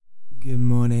Good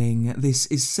morning. This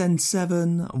is Send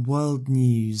 7 World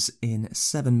News in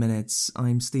 7 minutes.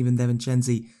 I'm Stephen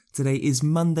DeVincenzi. Today is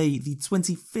Monday, the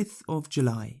 25th of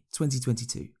July,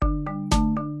 2022.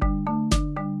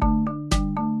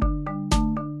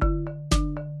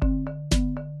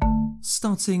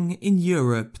 Starting in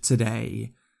Europe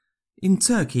today. In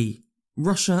Turkey,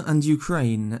 Russia and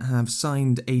Ukraine have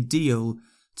signed a deal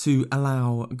to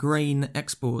allow grain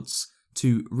exports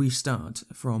to restart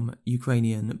from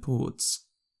Ukrainian ports.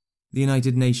 The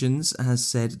United Nations has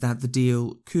said that the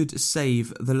deal could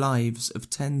save the lives of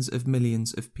tens of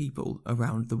millions of people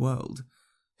around the world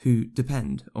who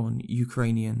depend on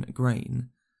Ukrainian grain.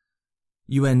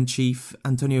 UN Chief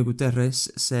Antonio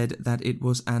Guterres said that it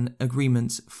was an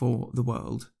agreement for the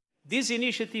world. This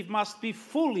initiative must be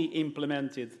fully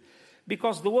implemented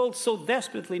because the world so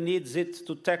desperately needs it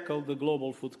to tackle the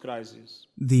global food crisis.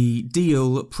 The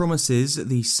deal promises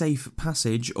the safe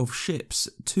passage of ships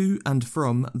to and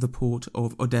from the port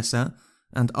of Odessa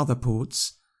and other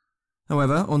ports.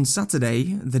 However, on Saturday,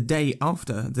 the day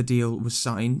after the deal was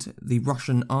signed, the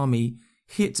Russian army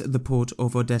hit the port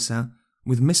of Odessa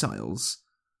with missiles.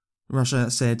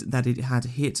 Russia said that it had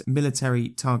hit military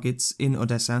targets in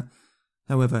Odessa.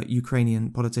 However,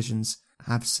 Ukrainian politicians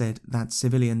have said that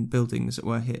civilian buildings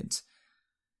were hit.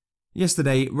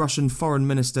 Yesterday, Russian Foreign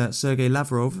Minister Sergei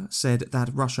Lavrov said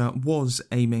that Russia was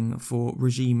aiming for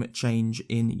regime change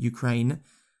in Ukraine,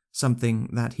 something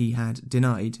that he had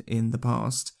denied in the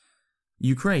past.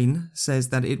 Ukraine says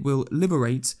that it will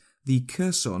liberate the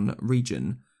Kherson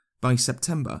region by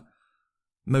September.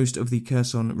 Most of the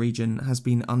Kherson region has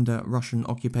been under Russian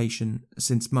occupation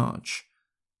since March.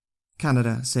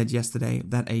 Canada said yesterday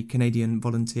that a Canadian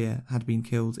volunteer had been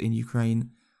killed in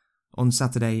Ukraine. On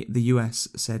Saturday, the US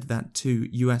said that 2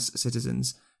 US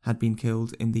citizens had been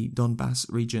killed in the Donbas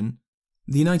region.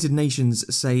 The United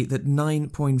Nations say that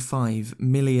 9.5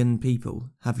 million people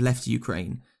have left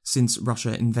Ukraine since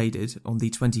Russia invaded on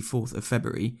the 24th of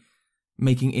February,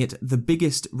 making it the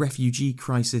biggest refugee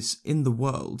crisis in the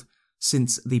world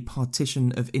since the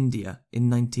partition of India in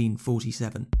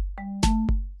 1947.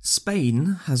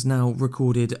 Spain has now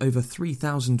recorded over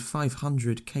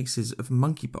 3,500 cases of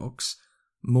monkeypox,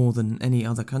 more than any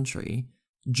other country.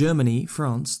 Germany,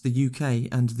 France, the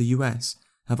UK and the US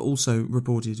have also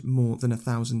reported more than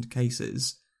 1,000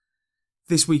 cases.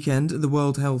 This weekend, the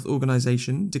World Health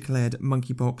Organization declared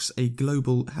monkeypox a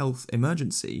global health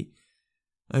emergency.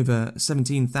 Over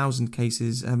 17,000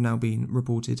 cases have now been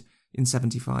reported in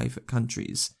 75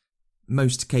 countries.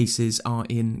 Most cases are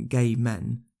in gay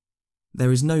men.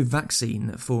 There is no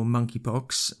vaccine for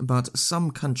monkeypox, but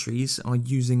some countries are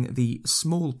using the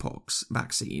smallpox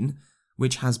vaccine,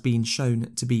 which has been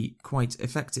shown to be quite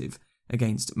effective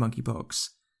against monkeypox.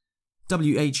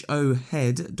 WHO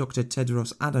head Dr.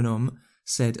 Tedros Adhanom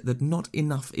said that not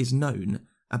enough is known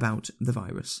about the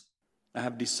virus. I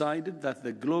have decided that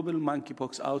the global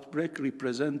monkeypox outbreak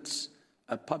represents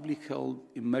a public health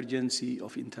emergency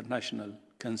of international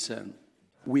concern.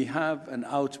 We have an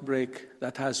outbreak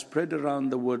that has spread around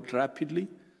the world rapidly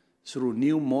through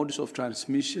new modes of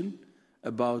transmission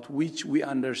about which we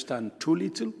understand too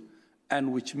little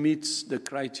and which meets the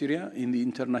criteria in the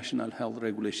international health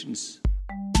regulations.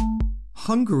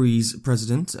 Hungary's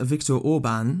President Viktor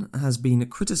Orban has been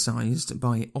criticised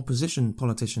by opposition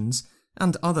politicians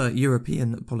and other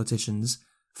European politicians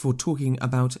for talking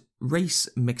about race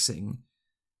mixing.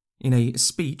 In a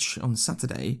speech on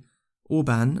Saturday,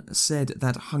 Orban said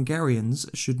that Hungarians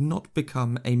should not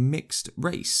become a mixed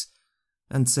race,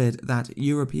 and said that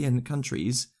European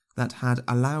countries that had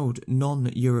allowed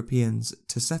non-Europeans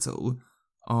to settle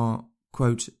are,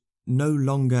 quote, no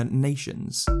longer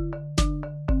nations.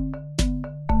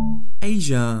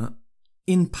 Asia.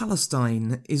 In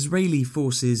Palestine, Israeli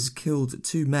forces killed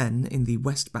 2 men in the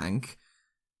West Bank.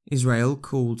 Israel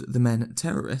called the men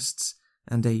terrorists,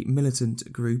 and a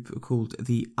militant group called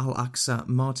the Al-Aqsa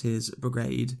Martyrs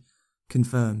Brigade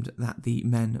confirmed that the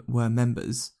men were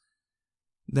members.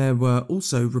 There were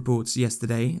also reports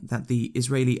yesterday that the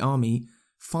Israeli army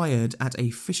fired at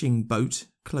a fishing boat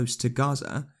close to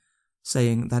Gaza,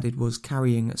 saying that it was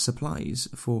carrying supplies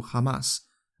for Hamas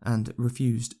and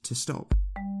refused to stop.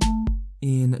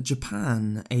 In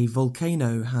Japan, a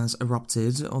volcano has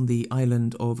erupted on the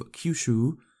island of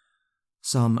Kyushu.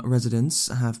 Some residents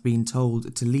have been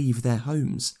told to leave their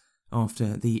homes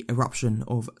after the eruption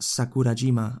of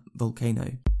Sakurajima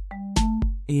volcano.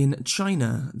 In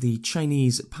China, the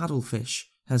Chinese paddlefish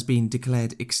has been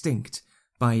declared extinct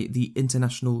by the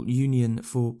International Union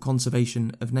for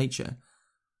Conservation of Nature.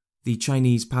 The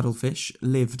Chinese paddlefish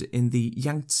lived in the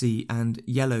Yangtze and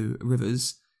Yellow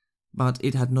rivers. but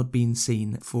it had not been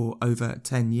seen for over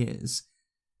 10 years.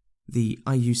 The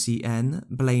IUCN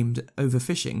blamed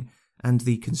overfishing and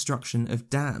the construction of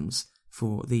dams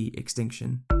for the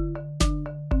extinction.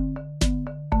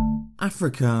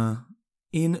 Africa.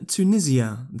 In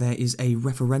Tunisia, there is a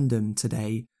referendum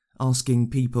today asking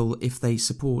people if they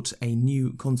support a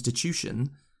new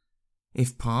constitution.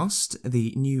 If passed,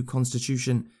 the new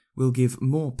constitution will give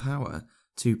more power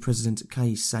to President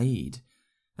Kais Saied,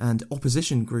 and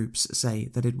opposition groups say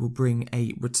that it will bring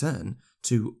a return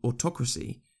to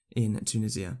autocracy in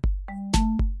Tunisia.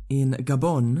 In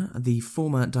Gabon, the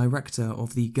former director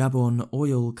of the Gabon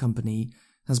Oil Company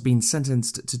has been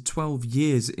sentenced to 12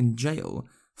 years in jail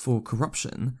for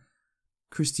corruption.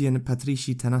 Christian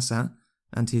Patrici Tanassa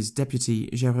and his deputy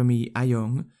Jeremy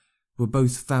Ayong were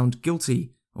both found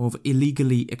guilty of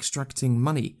illegally extracting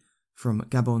money from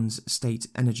Gabon's state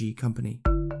energy company.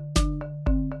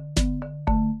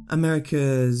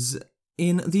 America's.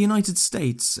 In the United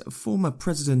States, former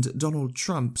President Donald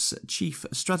Trump's chief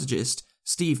strategist,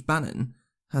 Steve Bannon,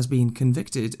 has been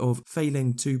convicted of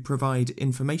failing to provide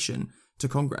information to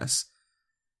Congress.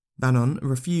 Bannon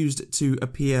refused to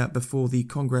appear before the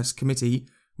Congress committee,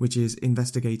 which is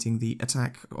investigating the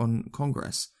attack on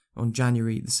Congress on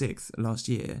January the 6th last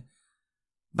year.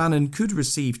 Bannon could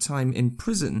receive time in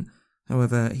prison,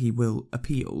 however, he will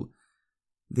appeal.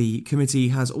 The committee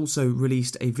has also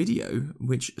released a video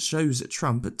which shows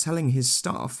Trump telling his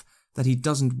staff that he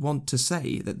doesn't want to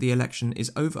say that the election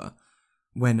is over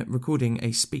when recording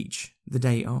a speech the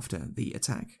day after the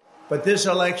attack. But this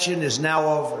election is now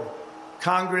over.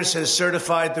 Congress has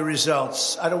certified the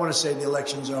results. I don't want to say the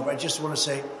election's over. I just want to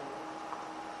say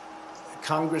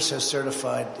Congress has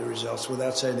certified the results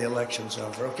without saying the election's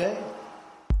over, okay?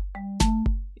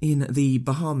 In the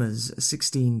Bahamas,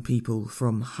 16 people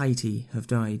from Haiti have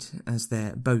died as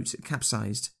their boat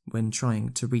capsized when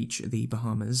trying to reach the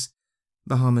Bahamas.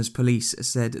 Bahamas police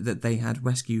said that they had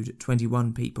rescued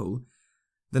 21 people.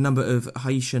 The number of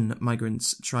Haitian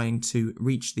migrants trying to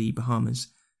reach the Bahamas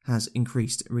has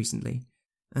increased recently.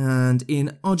 And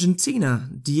in Argentina,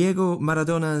 Diego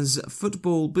Maradona's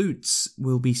football boots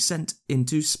will be sent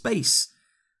into space.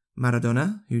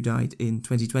 Maradona, who died in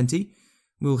 2020,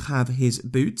 will have his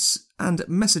boots and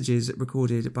messages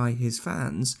recorded by his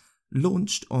fans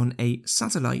launched on a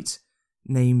satellite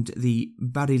named the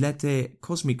Barilete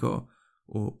Cósmico,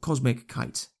 or Cosmic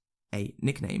Kite, a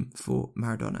nickname for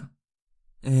Maradona.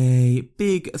 A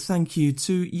big thank you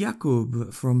to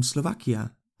Jakub from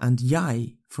Slovakia and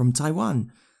Yai from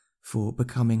Taiwan for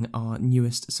becoming our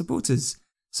newest supporters.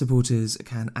 Supporters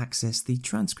can access the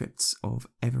transcripts of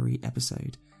every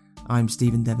episode. I'm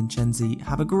Stephen DeVincenzi.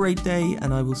 Have a great day,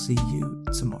 and I will see you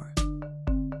tomorrow.